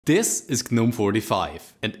This is Gnome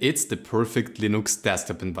 45 and it's the perfect Linux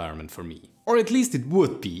desktop environment for me. Or at least it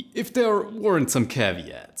would be if there weren't some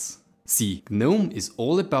caveats. See, Gnome is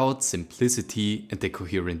all about simplicity and a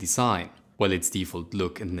coherent design. While its default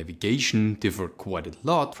look and navigation differ quite a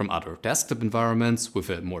lot from other desktop environments with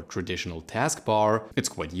a more traditional taskbar, it's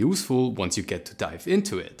quite useful once you get to dive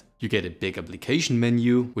into it. You get a big application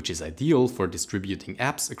menu, which is ideal for distributing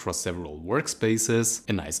apps across several workspaces,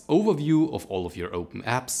 a nice overview of all of your open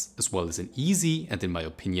apps, as well as an easy and, in my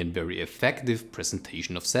opinion, very effective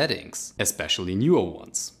presentation of settings, especially newer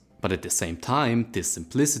ones. But at the same time, this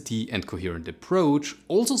simplicity and coherent approach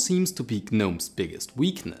also seems to be Gnome's biggest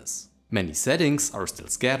weakness. Many settings are still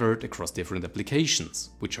scattered across different applications,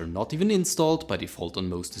 which are not even installed by default on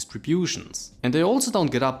most distributions. And they also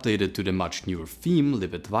don't get updated to the much newer theme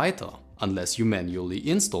libvitar, unless you manually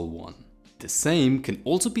install one. The same can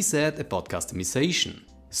also be said about customization.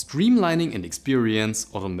 Streamlining an experience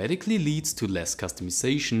automatically leads to less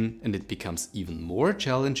customization, and it becomes even more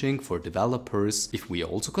challenging for developers if we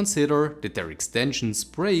also consider that their extensions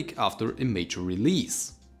break after a major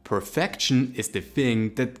release. Perfection is the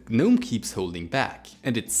thing that Gnome keeps holding back,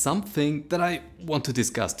 and it's something that I want to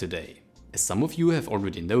discuss today. As some of you have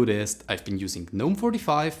already noticed, I've been using Gnome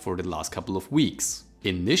 45 for the last couple of weeks.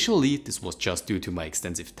 Initially, this was just due to my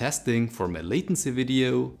extensive testing for my latency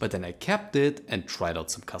video, but then I kept it and tried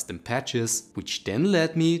out some custom patches, which then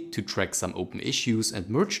led me to track some open issues and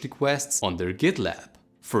merge requests on their GitLab.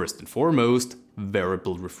 First and foremost,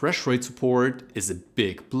 variable refresh rate support is a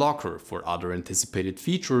big blocker for other anticipated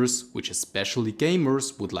features, which especially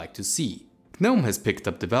gamers would like to see. Gnome has picked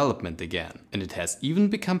up development again, and it has even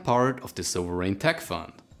become part of the Sovereign Tech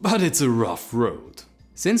Fund. But it's a rough road.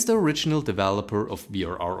 Since the original developer of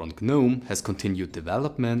VRR on Gnome has continued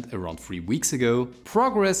development around 3 weeks ago,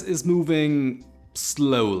 progress is moving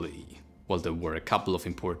slowly. While there were a couple of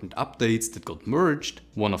important updates that got merged,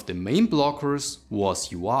 one of the main blockers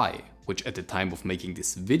was UI, which at the time of making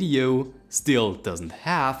this video still doesn't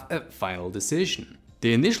have a final decision.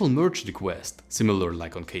 The initial merge request, similar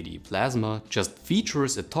like on KDE Plasma, just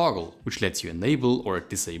features a toggle which lets you enable or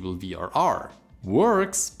disable VRR.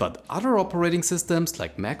 Works, but other operating systems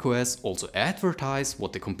like macOS also advertise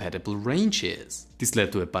what the compatible range is. This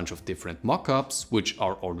led to a bunch of different mockups, which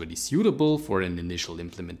are already suitable for an initial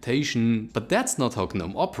implementation, but that's not how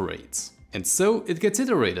Gnome operates. And so it gets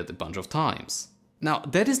iterated a bunch of times. Now,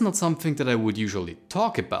 that is not something that I would usually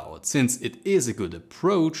talk about, since it is a good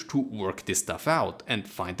approach to work this stuff out and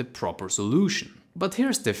find the proper solution. But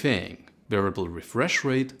here's the thing. Variable refresh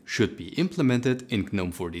rate should be implemented in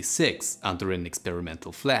Gnome 46 under an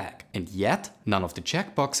experimental flag, and yet none of the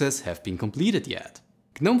checkboxes have been completed yet.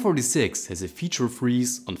 Gnome 46 has a feature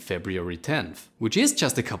freeze on February 10th, which is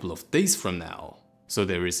just a couple of days from now. So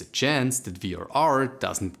there is a chance that VRR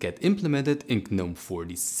doesn't get implemented in Gnome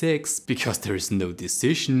 46 because there is no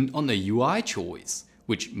decision on a UI choice,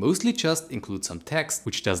 which mostly just includes some text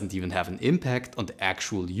which doesn't even have an impact on the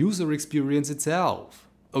actual user experience itself.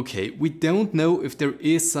 Okay, we don't know if there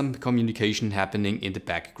is some communication happening in the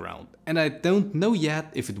background, and I don't know yet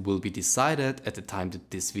if it will be decided at the time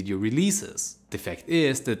that this video releases. The fact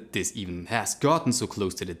is that this even has gotten so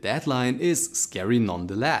close to the deadline is scary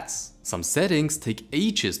nonetheless. Some settings take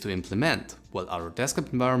ages to implement, while other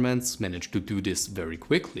desktop environments manage to do this very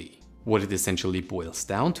quickly. What it essentially boils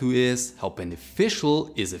down to is how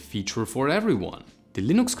beneficial is a feature for everyone. The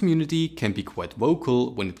Linux community can be quite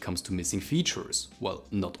vocal when it comes to missing features, while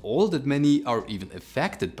not all that many are even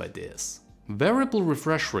affected by this. Variable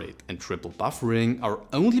refresh rate and triple buffering are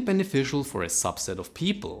only beneficial for a subset of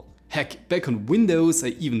people. Heck, back on Windows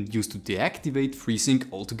I even used to deactivate FreeSync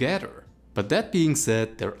altogether. But that being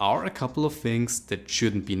said, there are a couple of things that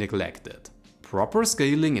shouldn't be neglected. Proper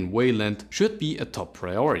scaling in Wayland should be a top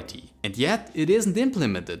priority, and yet it isn't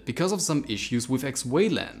implemented because of some issues with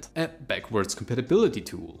Wayland, a backwards compatibility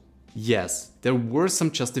tool. Yes, there were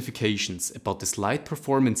some justifications about the slight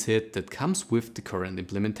performance hit that comes with the current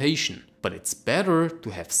implementation, but it's better to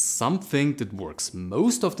have something that works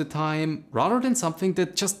most of the time rather than something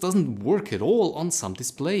that just doesn't work at all on some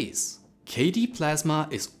displays. KDE Plasma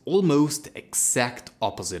is almost the exact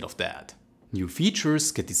opposite of that. New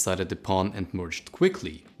features get decided upon and merged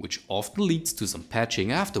quickly, which often leads to some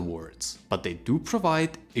patching afterwards, but they do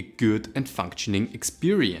provide a good and functioning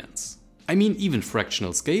experience. I mean, even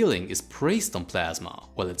fractional scaling is praised on Plasma,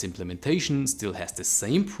 while its implementation still has the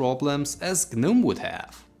same problems as Gnome would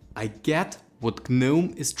have. I get what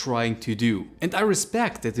Gnome is trying to do, and I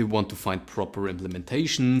respect that they want to find proper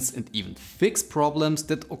implementations and even fix problems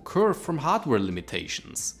that occur from hardware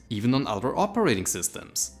limitations, even on other operating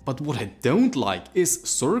systems. But what I don't like is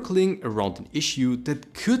circling around an issue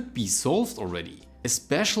that could be solved already,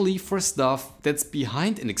 especially for stuff that's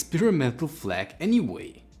behind an experimental flag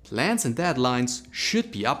anyway. Plans and deadlines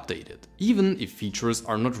should be updated, even if features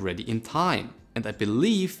are not ready in time. And I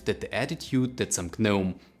believe that the attitude that some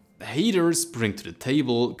Gnome haters bring to the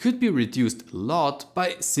table could be reduced a lot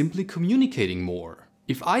by simply communicating more.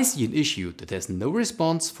 If I see an issue that has no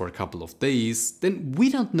response for a couple of days, then we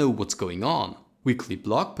don't know what's going on. Weekly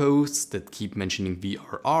blog posts that keep mentioning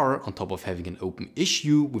VRR on top of having an open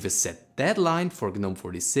issue with a set deadline for GNOME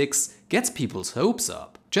 46 gets people's hopes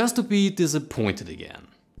up, just to be disappointed again.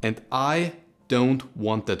 And I don't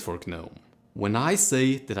want that for GNOME. When I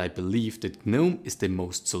say that I believe that GNOME is the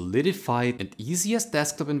most solidified and easiest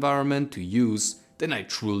desktop environment to use, then I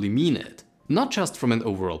truly mean it. Not just from an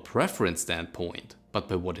overall preference standpoint, but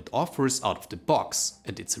by what it offers out of the box,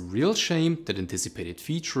 and it's a real shame that anticipated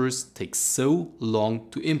features take so long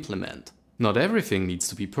to implement. Not everything needs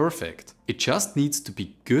to be perfect, it just needs to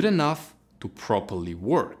be good enough to properly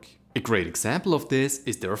work. A great example of this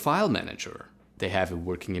is their file manager. They have a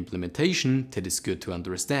working implementation that is good to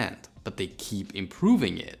understand, but they keep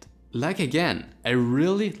improving it. Like again, I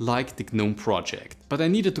really like the Gnome project, but I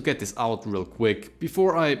needed to get this out real quick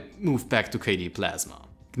before I move back to KDE Plasma.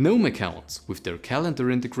 Gnome accounts with their calendar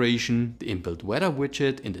integration, the inbuilt weather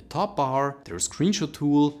widget in the top bar, their screenshot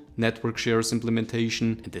tool, network shares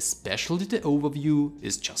implementation, and especially the overview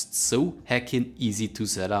is just so heckin' easy to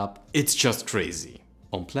set up. It's just crazy.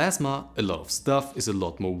 On Plasma, a lot of stuff is a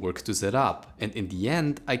lot more work to set up, and in the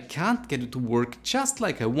end I can't get it to work just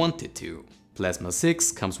like I want it to. Plasma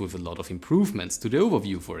 6 comes with a lot of improvements to the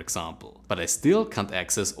overview, for example, but I still can't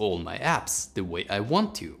access all my apps the way I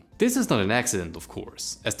want to. This is not an accident, of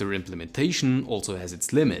course, as their implementation also has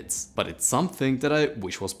its limits, but it's something that I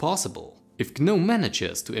wish was possible. If GNOME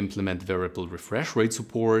manages to implement variable refresh rate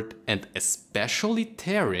support, and especially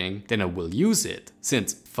tearing, then I will use it,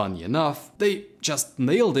 since, funny enough, they just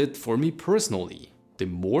nailed it for me personally. The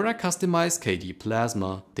more I customize KDE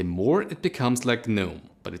Plasma, the more it becomes like GNOME,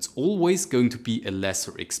 but it's always going to be a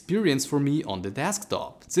lesser experience for me on the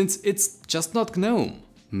desktop, since it's just not GNOME.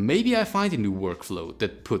 Maybe I find a new workflow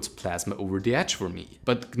that puts Plasma over the edge for me,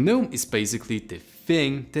 but GNOME is basically the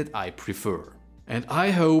thing that I prefer. And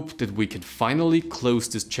I hope that we can finally close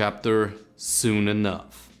this chapter soon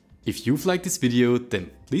enough. If you've liked this video,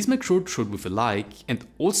 then please make sure to show it with a like and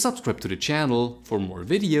also subscribe to the channel for more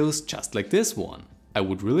videos just like this one. I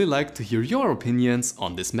would really like to hear your opinions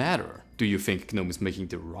on this matter. Do you think GNOME is making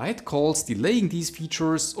the right calls delaying these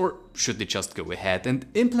features, or should they just go ahead and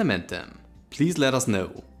implement them? Please let us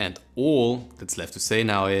know. And all that's left to say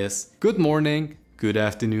now is good morning, good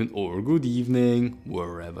afternoon or good evening,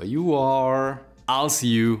 wherever you are. I'll see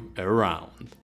you around.